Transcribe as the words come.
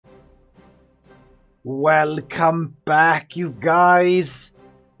Welcome back, you guys!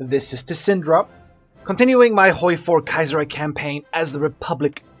 This is Syndra, continuing my HOI4 Kaiserreich campaign as the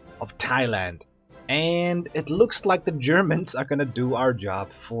Republic of Thailand. And it looks like the Germans are gonna do our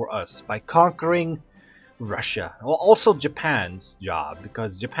job for us by conquering Russia. Well, also Japan's job,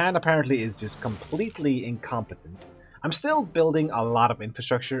 because Japan apparently is just completely incompetent. I'm still building a lot of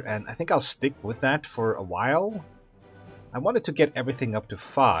infrastructure, and I think I'll stick with that for a while. I wanted to get everything up to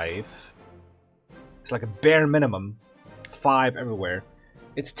 5. It's like a bare minimum, 5 everywhere.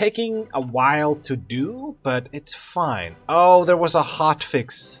 It's taking a while to do, but it's fine. Oh, there was a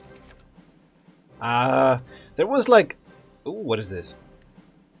hotfix. There was like... Ooh, what is this?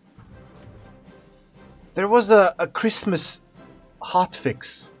 There was a Christmas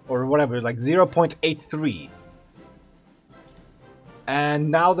hotfix, or whatever, like 0.83.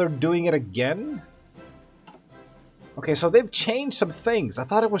 And now they're doing it again? Okay, so they've changed some things. I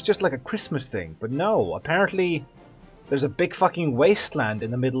thought it was just like a Christmas thing, but no. Apparently, there's a big fucking wasteland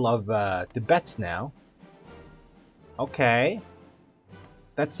in the middle of Tibet now. Okay.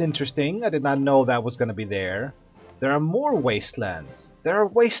 That's interesting. I did not know that was going to be there. There are more wastelands. There are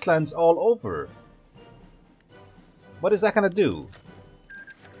wastelands all over. What is that going to do?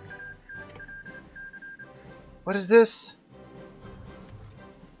 What is this?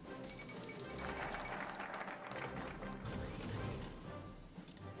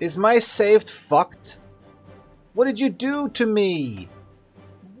 Is my save fucked? What did you do to me?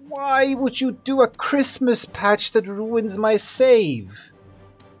 Why would you do a Christmas patch that ruins my save?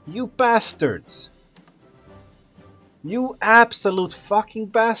 You bastards. You absolute fucking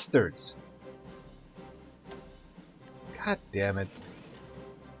bastards. God damn it.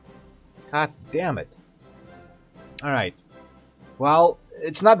 God damn it. Alright. Well,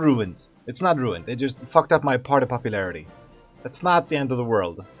 it's not ruined. It's not ruined. It just fucked up my party popularity. That's not the end of the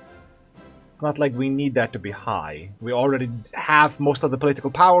world. It's not like we need that to be high. We already have most of the political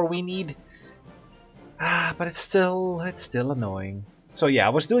power we need. But it's still annoying. So yeah, I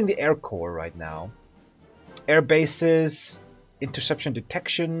was doing the Air Corps right now. Air bases, interception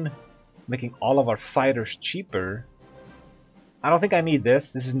detection, making all of our fighters cheaper. I don't think I need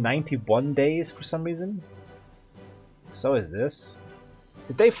this. This is 91 days for some reason. So is this.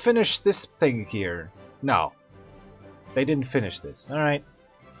 Did they finish this thing here? No. They didn't finish this. Alright.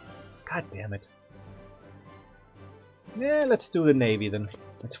 God damn it. Yeah, let's do the Navy then.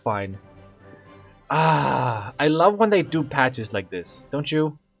 That's fine. I love when they do patches like this. Don't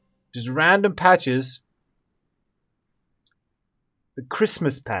you? Just random patches. The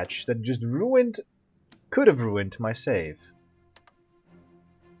Christmas patch that just ruined... Could have ruined my save.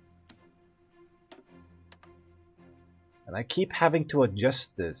 And I keep having to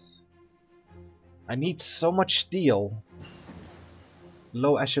adjust this. I need so much steel.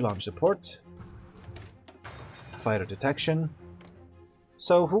 Low echelon support. Fighter detection.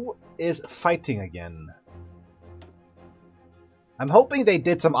 So who is fighting again? I'm hoping they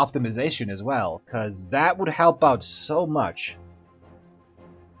did some optimization as well, because that would help out so much.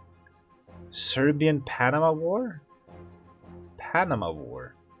 Serbian-Panama War? Panama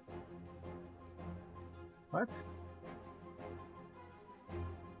War. What?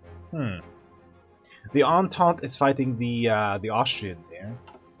 The Entente is fighting the Austrians here.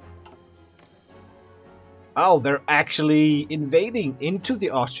 Oh, they're actually invading into the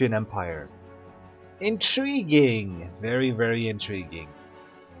Austrian Empire. Intriguing. Very, very intriguing.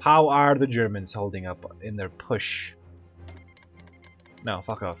 How are the Germans holding up in their push? No,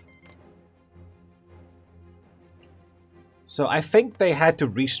 fuck off. So I think they had to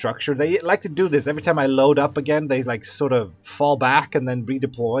restructure. They like to do this every time I load up again. They like sort of fall back and then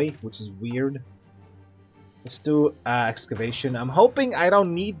redeploy, which is weird. Let's do excavation. I'm hoping I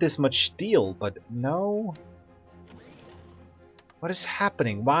don't need this much steel, but no. What is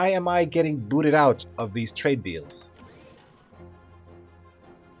happening? Why am I getting booted out of these trade deals?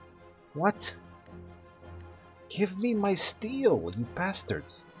 What? Give me my steel, you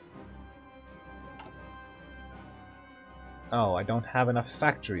bastards. Oh, I don't have enough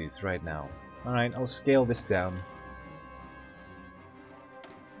factories right now. Alright, I'll scale this down.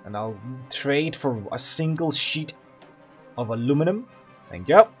 And I'll trade for a single sheet of aluminum. Thank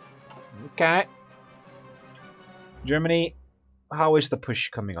you. Okay. Germany, how is the push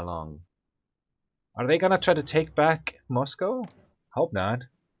coming along? Are they gonna try to take back Moscow? Hope not.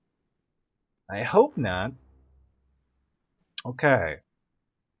 I hope not. Okay.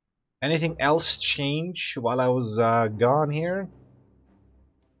 Anything else change while I was gone here?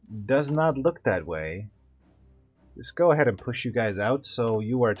 Does not look that way. Just go ahead and push you guys out so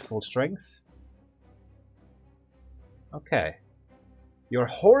you are at full strength. Okay. You're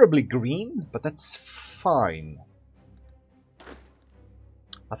horribly green, but that's fine.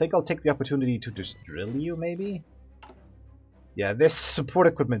 I think I'll take the opportunity to just drill you, maybe? Yeah, this support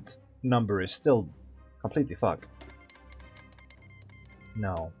equipment number is still completely fucked.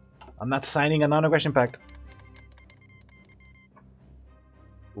 No. I'm not signing a non-aggression pact.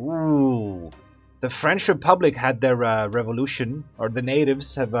 Ooh. The French Republic had their revolution, or the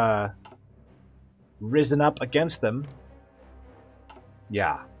natives have risen up against them.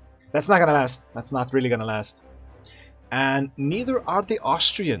 Yeah. That's not gonna last. That's not really gonna last. And neither are the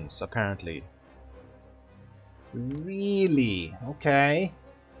Austrians, apparently. Really? Okay.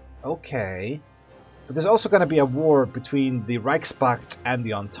 Okay. But there's also going to be a war between the Reichspakt and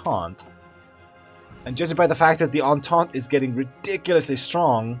the Entente. And judging by the fact that the Entente is getting ridiculously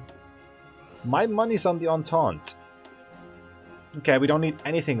strong, my money's on the Entente. Okay, we don't need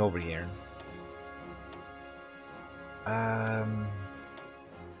anything over here.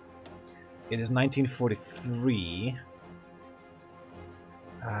 It is 1943.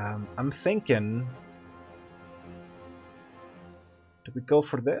 I'm thinking... Do we go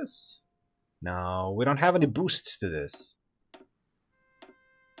for this? No, we don't have any boosts to this.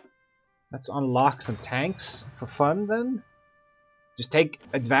 Let's unlock some tanks for fun then. Just take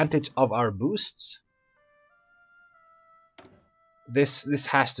advantage of our boosts. This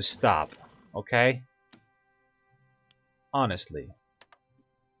has to stop, okay? Honestly.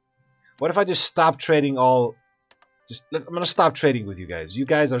 What if I just stop trading all... I'm gonna stop trading with you guys. You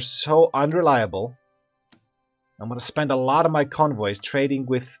guys are so unreliable. I'm gonna spend a lot of my convoys trading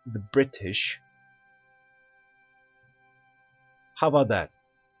with the British. How about that?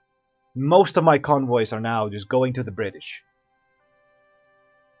 Most of my convoys are now just going to the British.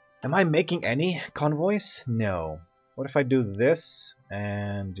 Am I making any convoys? No. What if I do this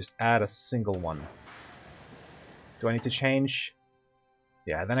and just add a single one? Do I need to change?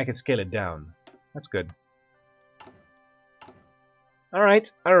 Yeah, then I can scale it down. That's good.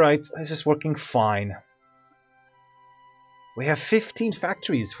 Alright, alright. This is working fine. We have 15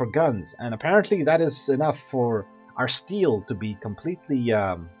 factories for guns, and apparently that is enough for our steel to be completely...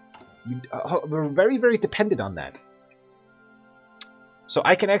 we're very, very dependent on that. So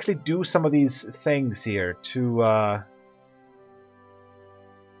I can actually do some of these things here to...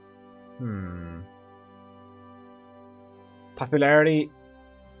 Popularity...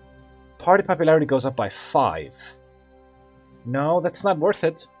 Party popularity goes up by 5. No, that's not worth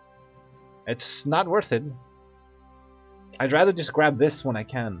it. It's not worth it. I'd rather just grab this when I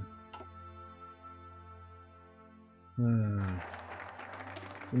can.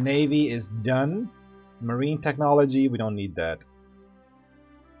 Navy is done. Marine technology, we don't need that.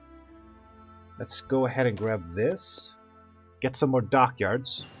 Let's go ahead and grab this. Get some more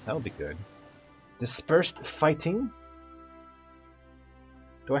dockyards. That'll be good. Dispersed fighting.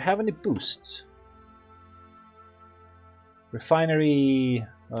 Do I have any boosts? Refinery...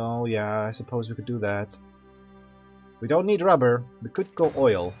 Oh yeah, I suppose we could do that. We don't need rubber. We could go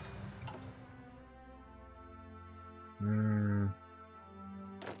oil.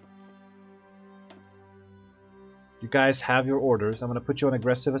 You guys have your orders. I'm gonna put you on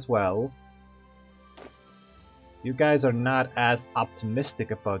aggressive as well. You guys are not as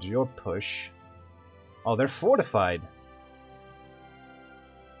optimistic about your push. Oh, they're fortified.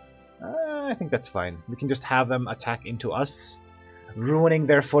 I think that's fine. We can just have them attack into us, ruining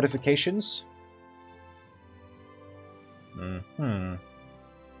their fortifications.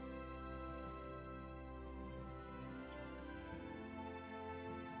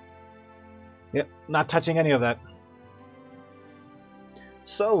 Yep, not touching any of that.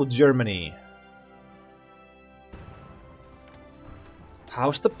 So, Germany.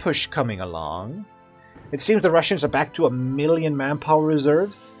 How's the push coming along? It seems the Russians are back to 1 million manpower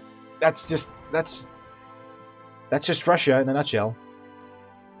reserves. That's just Russia in a nutshell.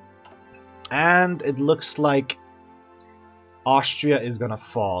 And it looks like Austria is gonna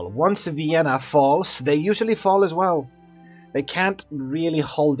fall. Once Vienna falls, they usually fall as well. They can't really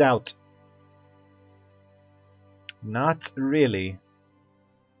hold out. Not really.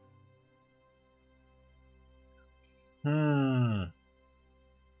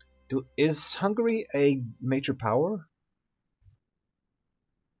 Is Hungary a major power?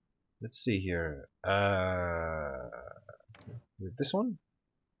 Let's see here. This one?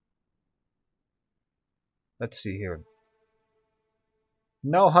 Let's see here.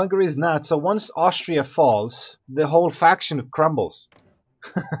 No, Hungary is not. So once Austria falls, the whole faction crumbles.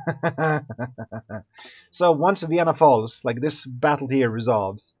 So once Vienna falls, like this battle here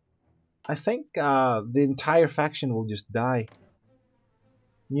resolves, I think the entire faction will just die.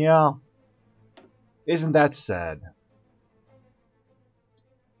 Yeah. Isn't that sad?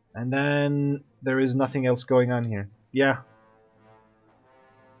 And then there is nothing else going on here. Yeah.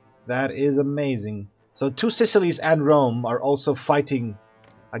 That is amazing. So 2 Sicilies and Rome are also fighting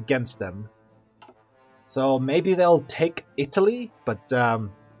against them. So maybe they'll take Italy, but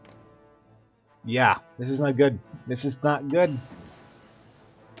yeah, this is not good. This is not good.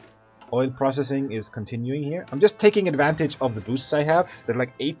 Oil processing is continuing here. I'm just taking advantage of the boosts I have. They're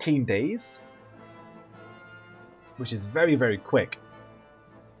like 18 days, which is very, very quick.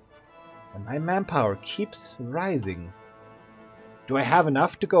 And my manpower keeps rising. Do I have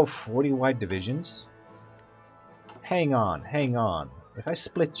enough to go 40 wide divisions? Hang on, hang on. If I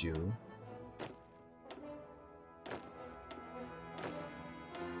split you...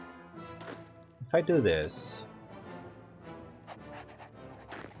 If I do this...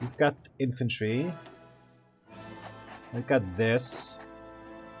 We've got infantry. We've got this.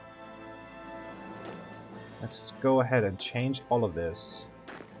 Let's go ahead and change all of this.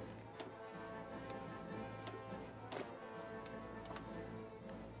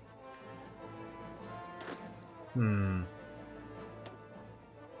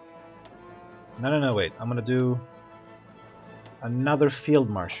 No, wait. I'm gonna do another field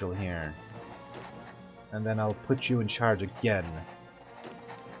marshal here. And then I'll put you in charge again.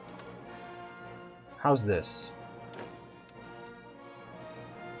 How's this?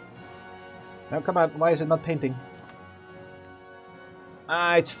 Now come on, why is it not painting?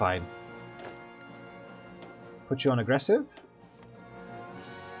 Ah, it's fine. Put you on aggressive.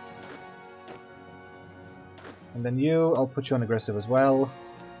 And then you, I'll put you on aggressive as well.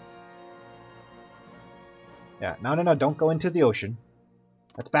 Yeah, no, don't go into the ocean.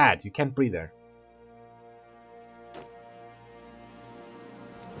 That's bad, you can't breathe there.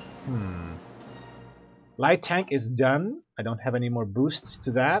 Light tank is done. I don't have any more boosts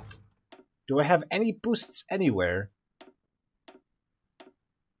to that. Do I have any boosts anywhere?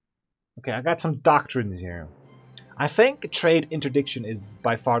 Okay, I got some doctrines here. I think trade interdiction is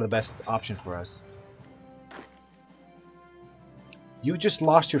by far the best option for us. You just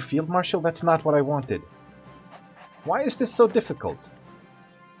lost your field marshal? That's not what I wanted. Why is this so difficult?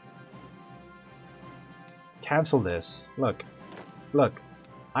 Cancel this. Look. Look.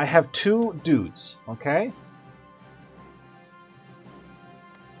 I have 2 dudes, okay?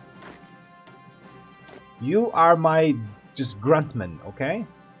 You are my just gruntmen, okay?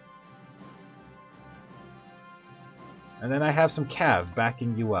 And then I have some cav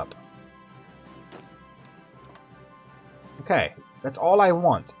backing you up. Okay, that's all I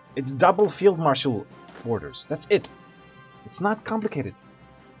want. It's double field marshal orders. That's it. It's not complicated.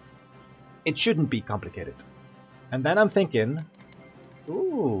 It shouldn't be complicated. And then I'm thinking...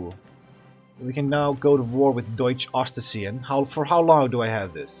 Ooh, we can now go to war with Deutsch Ostasian. For how long do I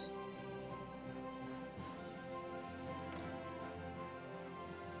have this?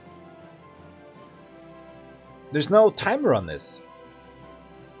 There's no timer on this.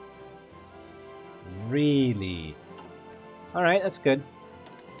 Really? Alright, that's good.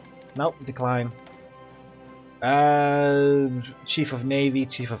 Nope, decline. Chief of Navy,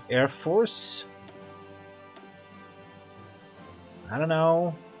 Chief of Air Force. I don't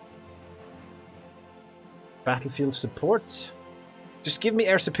know. Battlefield support. Just give me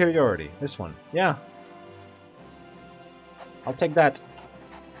air superiority. This one. Yeah. I'll take that.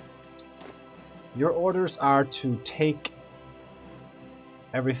 Your orders are to take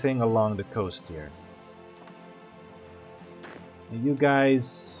everything along the coast here. And you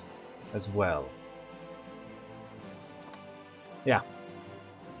guys as well. Yeah.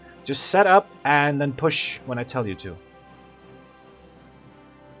 Just set up and then push when I tell you to.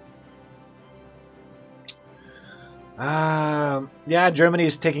 Yeah, Germany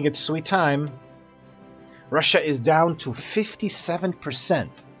is taking its sweet time. Russia is down to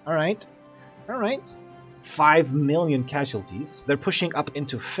 57%. Alright. Alright. 5 million casualties. They're pushing up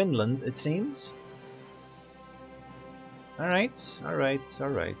into Finland, it seems. Alright, alright,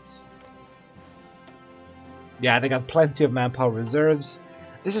 alright. Yeah, they got plenty of manpower reserves.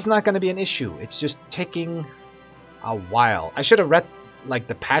 This is not going to be an issue. It's just taking a while. I should have read like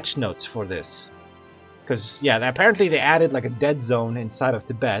the patch notes for this. Because, yeah, apparently they added like a dead zone inside of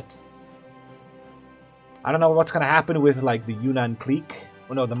Tibet. I don't know what's going to happen with like the Yunnan clique.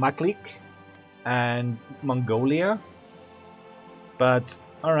 Oh no, the Maklik and Mongolia. But,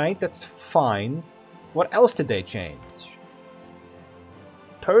 alright, that's fine. What else did they change?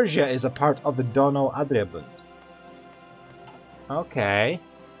 Persia is a part of the Dono-Adria Bund. Okay.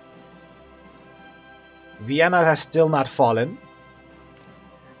 Vienna has still not fallen.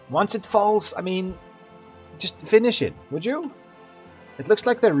 Once it falls, I mean, just finish it, would you? It looks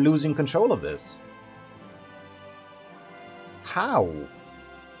like they're losing control of this. How?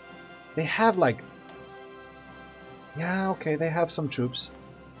 They have like... Yeah, okay, they have some troops.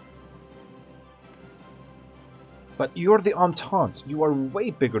 But you're the Entente. You are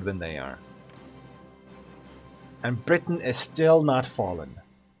way bigger than they are. And Britain is still not fallen.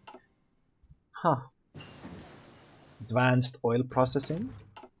 Huh. Advanced oil processing.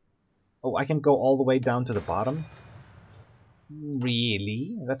 Oh, I can go all the way down to the bottom?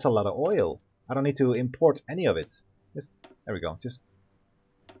 Really? That's a lot of oil. I don't need to import any of it. Just, there we go. Just...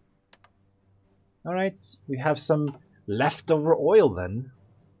 Alright, we have some leftover oil then.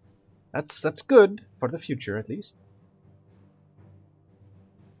 That's good, for the future at least.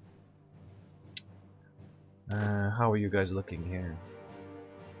 How are you guys looking here?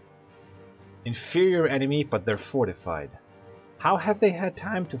 Inferior enemy, but they're fortified. How have they had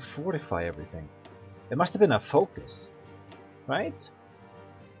time to fortify everything? It must have been a focus, right?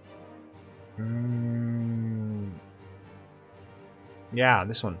 Yeah,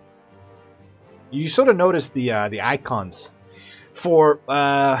 this one. You sort of notice the icons for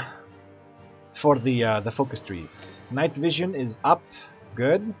the focus trees. Night vision is up,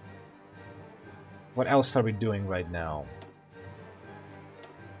 good. What else are we doing right now?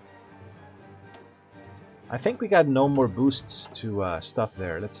 I think we got no more boosts to stuff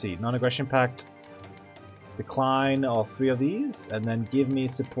there. Let's see. Non-aggression pact. Decline all 3 of these. And then give me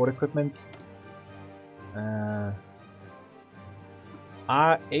support equipment.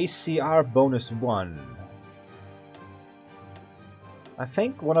 ACR bonus 1. I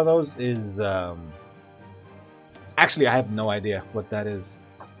think one of those is... Actually, I have no idea what that is.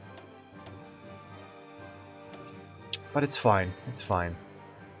 But it's fine. It's fine.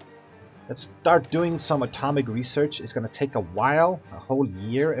 Let's start doing some atomic research. It's going to take a while, a whole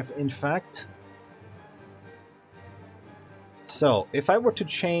year, if in fact. So, if I were to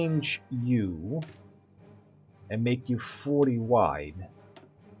change you and make you 40 wide,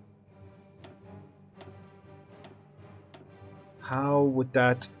 how would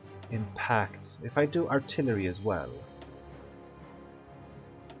that impact if I do artillery as well?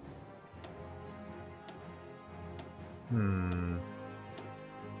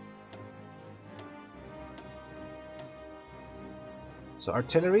 So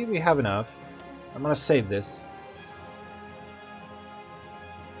artillery, we have enough. I'm gonna save this.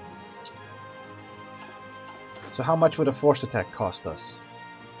 So how much would a force attack cost us?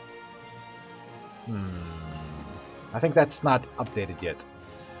 I think that's not updated yet.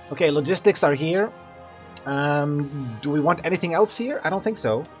 Okay, logistics are here. Do we want anything else here? I don't think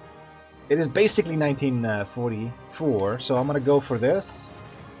so. It is basically 1944, so I'm gonna go for this.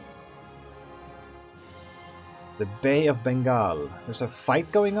 The Bay of Bengal. There's a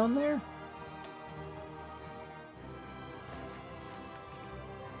fight going on there?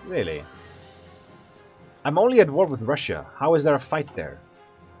 Really? I'm only at war with Russia. How is there a fight there?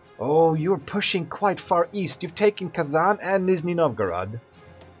 Oh, you're pushing quite far east. You've taken Kazan and Nizhny Novgorod.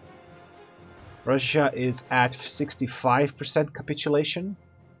 Russia is at 65% capitulation.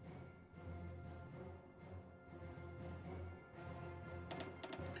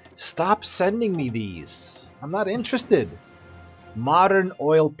 Stop sending me these. I'm not interested. Modern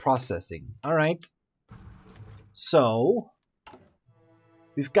oil processing. Alright. So,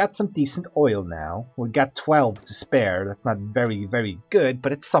 we've got some decent oil now. We've got 12 to spare. That's not very, very good,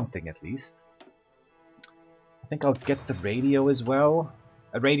 but it's something at least. I think I'll get the radio as well.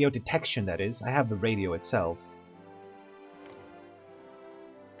 A radio detection, that is. I have the radio itself.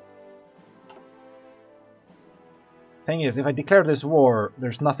 Thing is, if I declare this war,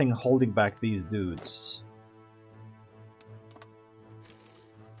 there's nothing holding back these dudes.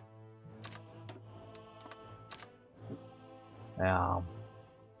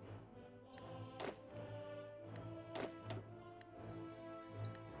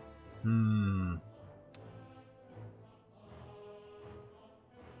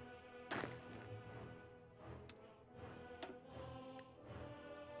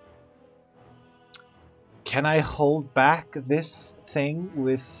 Can I hold back this thing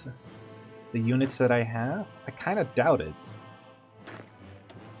with the units that I have? I kind of doubt it.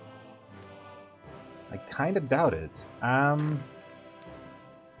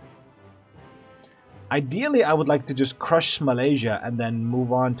 Ideally, I would like to just crush Malaysia and then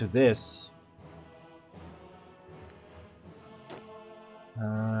move on to this.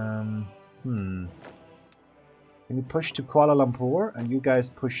 Can you push to Kuala Lumpur and you guys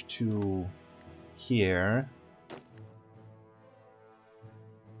push to here?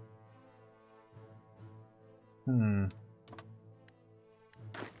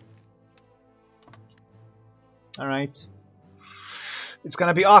 Alright. It's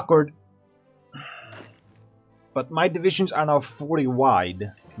gonna be awkward. But my divisions are now 40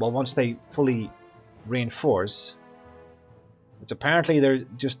 wide. Well, once they fully reinforce. Which apparently they're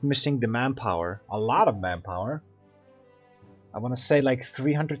just missing the manpower. A lot of manpower. I want to say like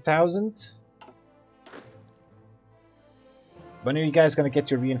 300,000. When are you guys going to get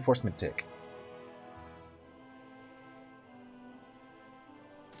your reinforcement tick?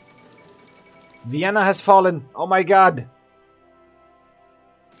 Vienna has fallen. Oh my god.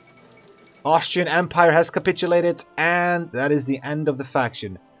 Austrian Empire has capitulated, and that is the end of the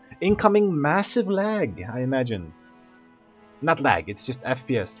faction. Incoming massive lag, I imagine. Not lag, it's just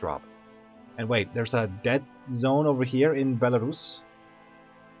FPS drop. And wait, there's a dead zone over here in Belarus.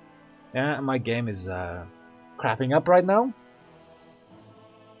 Yeah, my game is crapping up right now.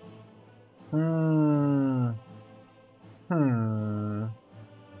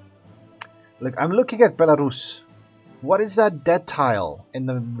 Look, I'm looking at Belarus. What is that dead tile in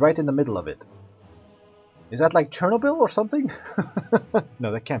the right in the middle of it? Is that like Chernobyl or something?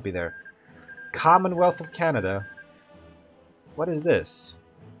 No, that can't be there. Commonwealth of Canada. What is this?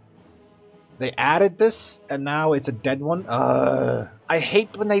 They added this and now it's a dead one? I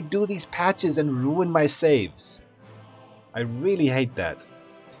hate when they do these patches and ruin my saves. I really hate that.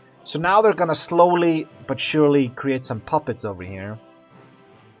 So now they're gonna slowly but surely create some puppets over here.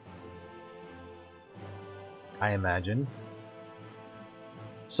 I imagine.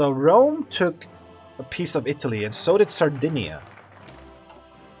 So Rome took a piece of Italy and so did Sardinia.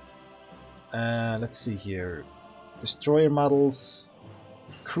 Let's see here. Destroyer models.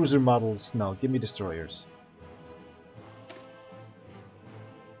 Cruiser models. No, give me destroyers.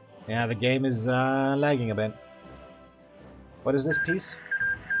 Yeah, the game is lagging a bit. What is this piece?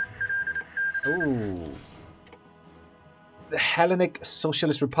 Ooh. The Hellenic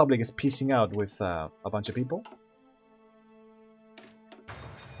Socialist Republic is piecing out with a bunch of people.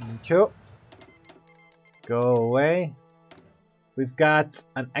 Thank you. Go away. We've got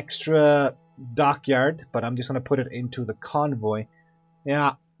an extra dockyard, but I'm just going to put it into the convoy.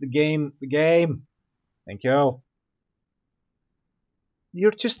 Yeah, the game. Thank you.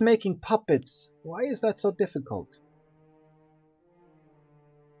 You're just making puppets. Why is that so difficult?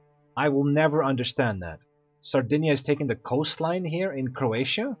 I will never understand that. Sardinia is taking the coastline here in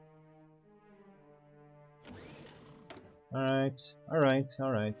Croatia? Alright, alright,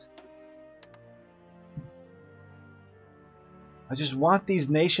 alright. I just want these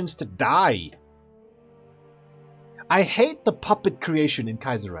nations to die. I hate the puppet creation in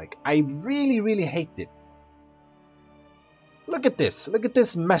Kaiserreich. I really, really hate it. Look at this. Look at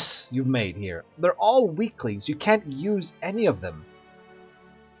this mess you've made here. They're all weaklings. You can't use any of them.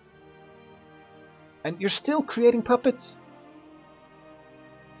 And you're still creating puppets?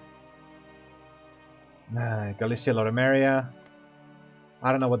 Galicia, Lodomeria.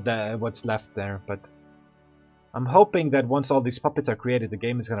 I don't know what's left there, but I'm hoping that once all these puppets are created, the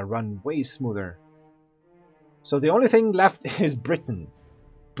game is going to run way smoother. So the only thing left is Britain.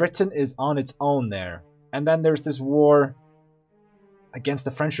 Britain is on its own there. And then there's this war against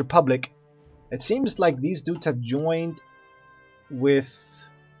the French Republic. It seems like these dudes have joined with...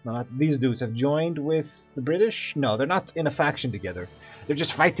 No, not these dudes have joined with the British? No, they're not in a faction together. They're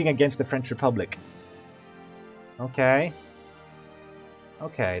just fighting against the French Republic. Okay.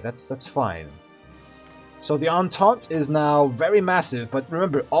 Okay, that's fine. So the Entente is now very massive, but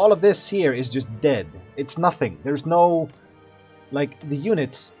remember, all of this here is just dead. It's nothing. There's no... Like, the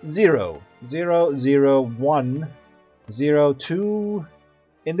units, 0, 0, 0, 1, 0, 2...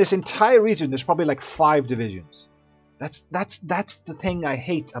 In this entire region, there's probably like 5 divisions. That's the thing I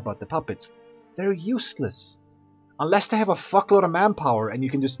hate about the puppets. They're useless. Unless they have a fuckload of manpower and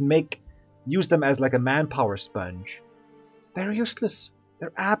you can just use them as like a manpower sponge. They're useless.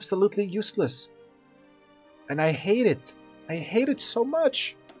 They're absolutely useless. And I hate it. I hate it so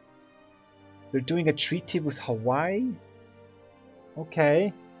much. They're doing a treaty with Hawaii?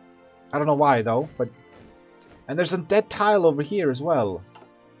 Okay. I don't know why though, but... And there's a dead tile over here as well.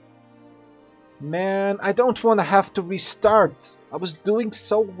 Man, I don't want to have to restart. I was doing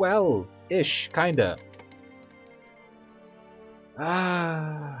so well-ish, kinda.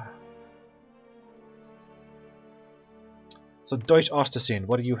 So Deutsch-Osttasien,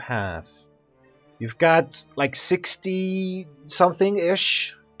 what do you have? You've got like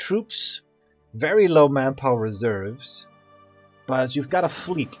 60-something-ish troops. Very low manpower reserves. But you've got a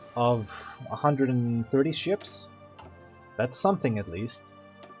fleet of 130 ships. That's something at least.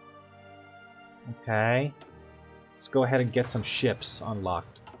 Okay. Let's go ahead and get some ships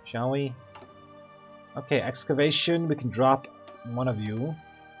unlocked, shall we? Okay, excavation. We can drop one of you.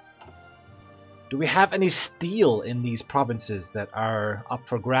 Do we have any steel in these provinces that are up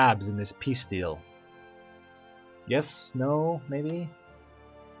for grabs in this peace deal? Yes? No? Maybe?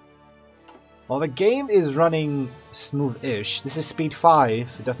 Well, the game is running smooth-ish. This is speed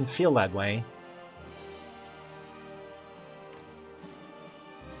 5. It doesn't feel that way.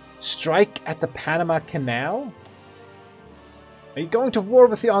 Strike at the Panama Canal? Are you going to war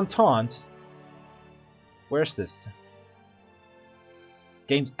with the Entente? Where's this?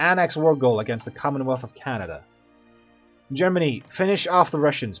 Gains annex war goal against the Commonwealth of Canada. Germany, finish off the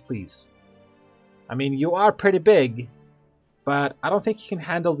Russians, please. I mean, you are pretty big, but I don't think you can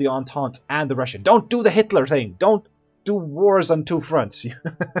handle the Entente and the Russian. Don't do the Hitler thing. Don't do wars on two fronts.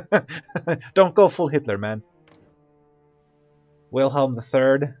 Don't go full Hitler, man. Wilhelm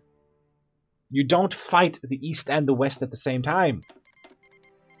III. You don't fight the East and the West at the same time.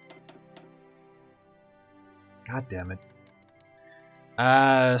 God damn it.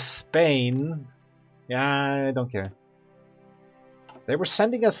 Spain. Yeah, I don't care. They were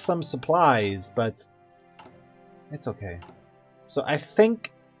sending us some supplies, but it's okay. So I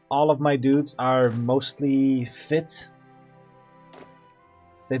think all of my dudes are mostly fit.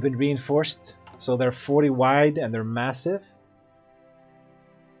 They've been reinforced, so they're 40 wide and they're massive.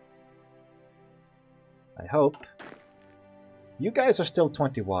 I hope. You guys are still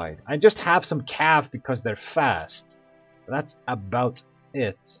 20 wide. I just have some cav because they're fast. That's about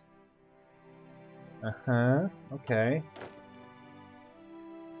it. Okay.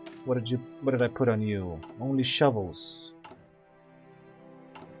 What did I put on you? Only shovels.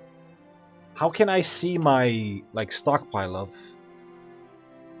 How can I see my stockpile of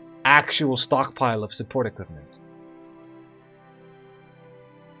actual stockpile of support equipment?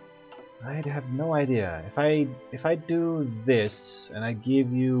 I have no idea. If I do this and I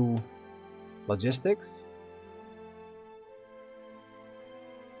give you logistics,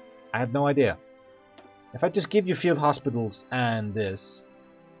 I have no idea. If I just give you field hospitals and this,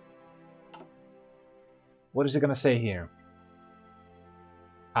 what is it gonna say here?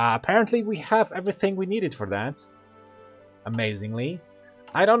 Apparently we have everything we needed for that. Amazingly.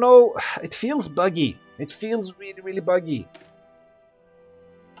 I don't know, it feels buggy. It feels really, really buggy.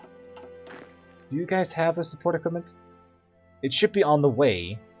 Do you guys have the support equipment? It should be on the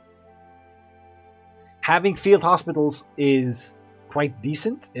way. Having field hospitals is quite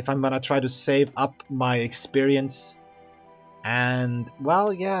decent if I'm gonna try to save up my experience and,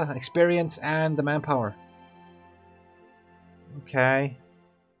 well, yeah, experience and the manpower. Okay.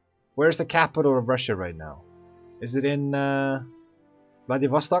 Where's the capital of Russia right now? Is it in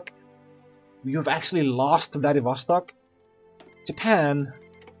Vladivostok? You've actually lost Vladivostok? Japan?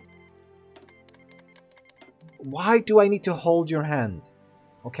 Why do I need to hold your hand?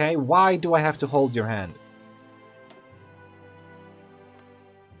 Okay, why do I have to hold your hand?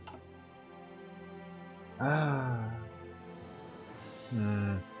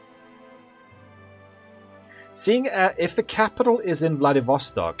 Seeing if the capital is in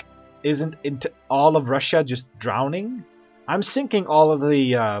Vladivostok, isn't all of Russia just drowning? I'm sinking all of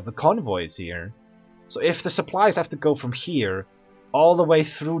the convoys here. So if the supplies have to go from here all the way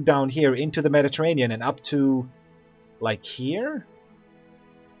through down here into the Mediterranean and up to like here,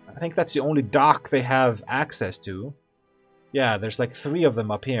 I think that's the only dock they have access to. Yeah, there's like 3 of them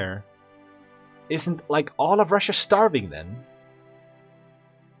up here. Isn't like all of Russia starving then?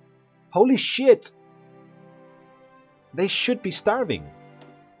 Holy shit! They should be starving.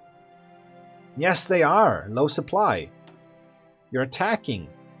 Yes, they are. Low supply. You're attacking.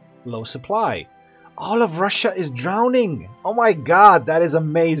 Low supply. All of Russia is drowning. Oh my god, that is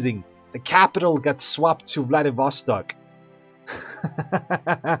amazing. The capital got swapped to Vladivostok.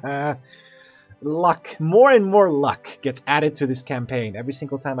 Luck. More and more luck gets added to this campaign every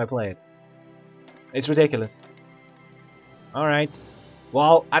single time I play it. It's ridiculous. Alright.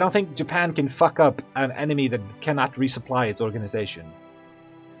 Well, I don't think Japan can fuck up an enemy that cannot resupply its organization.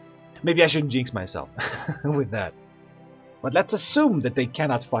 Maybe I shouldn't jinx myself with that. But let's assume that they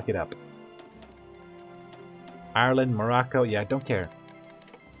cannot fuck it up. Ireland, Morocco, yeah, I don't care.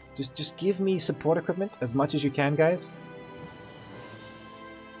 Just give me support equipment as much as you can, guys.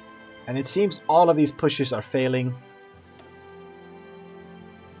 And it seems all of these pushes are failing.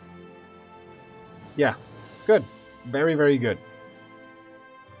 Yeah, good. Very, very good.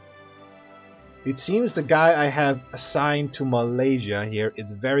 It seems the guy I have assigned to Malaysia here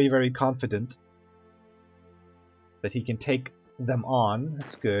is very, very confident that he can take them on.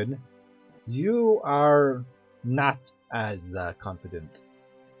 That's good. You are not as confident.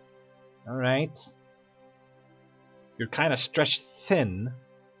 Alright. You're kind of stretched thin.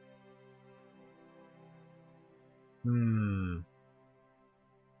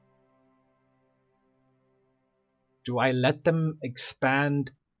 Do I let them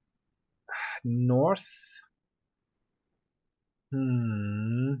expand north?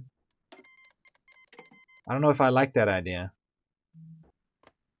 I don't know if I like that idea.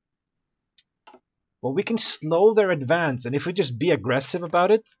 Well, we can slow their advance, and if we just be aggressive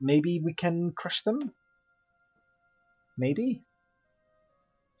about it, maybe we can crush them? Maybe?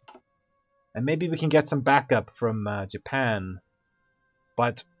 And maybe we can get some backup from Japan.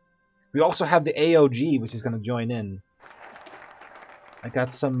 But we also have the AOG, which is going to join in. I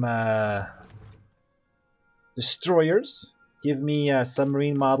got some destroyers. Give me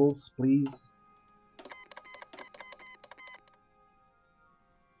submarine models, please.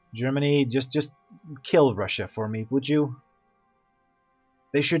 Germany, just kill Russia for me, would you?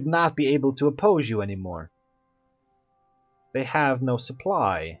 They should not be able to oppose you anymore. They have no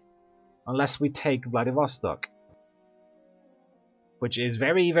supply. Unless we take Vladivostok. Which is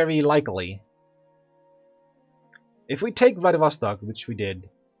very, very likely. If we take Vladivostok, which we did,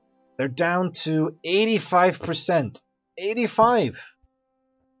 they're down to 85%. 85!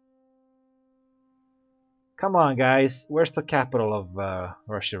 Come on, guys. Where's the capital of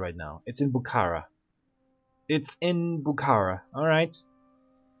Russia right now? It's in Bukhara. It's in Bukhara. Alright.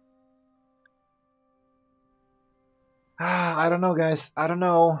 I don't know, guys. I don't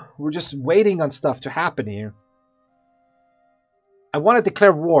know. We're just waiting on stuff to happen here. I want to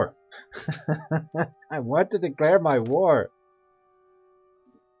declare war. I want to declare my war.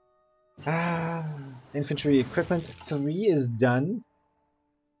 Infantry equipment 3 is done.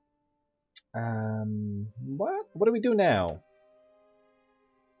 What do we do now?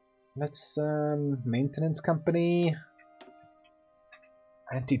 Let's maintenance company.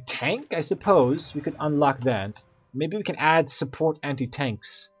 Anti-tank, I suppose. We could unlock that. Maybe we can add support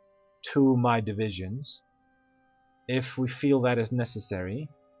anti-tanks to my divisions. If we feel that is necessary.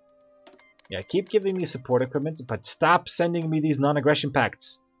 Yeah, keep giving me support equipment, but stop sending me these non-aggression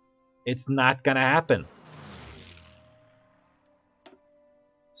pacts. It's not gonna happen.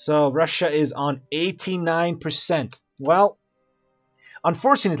 So Russia is on 89%. Well,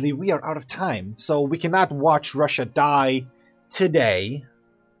 unfortunately, we are out of time, so we cannot watch Russia die today.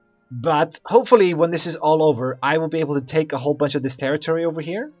 But hopefully, when this is all over, I will be able to take a whole bunch of this territory over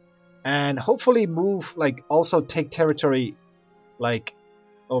here. And hopefully move, like, also take territory, like,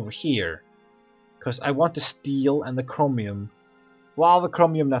 over here. Because I want the steel and the chromium. Well, the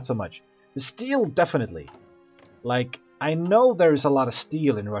chromium, not so much. The steel, definitely. Like, I know there is a lot of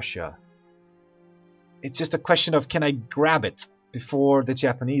steel in Russia. It's just a question of, can I grab it before the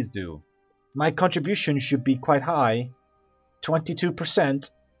Japanese do? My contribution should be quite high.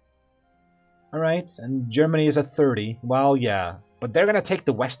 22%. Alright, and Germany is at 30. Well, yeah. But they're gonna take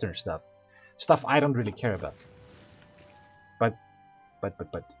the Western stuff. Stuff I don't really care about. But,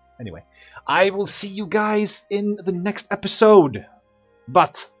 anyway. I will see you guys in the next episode.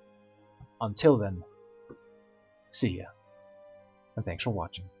 But, until then, see ya. And thanks for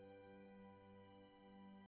watching.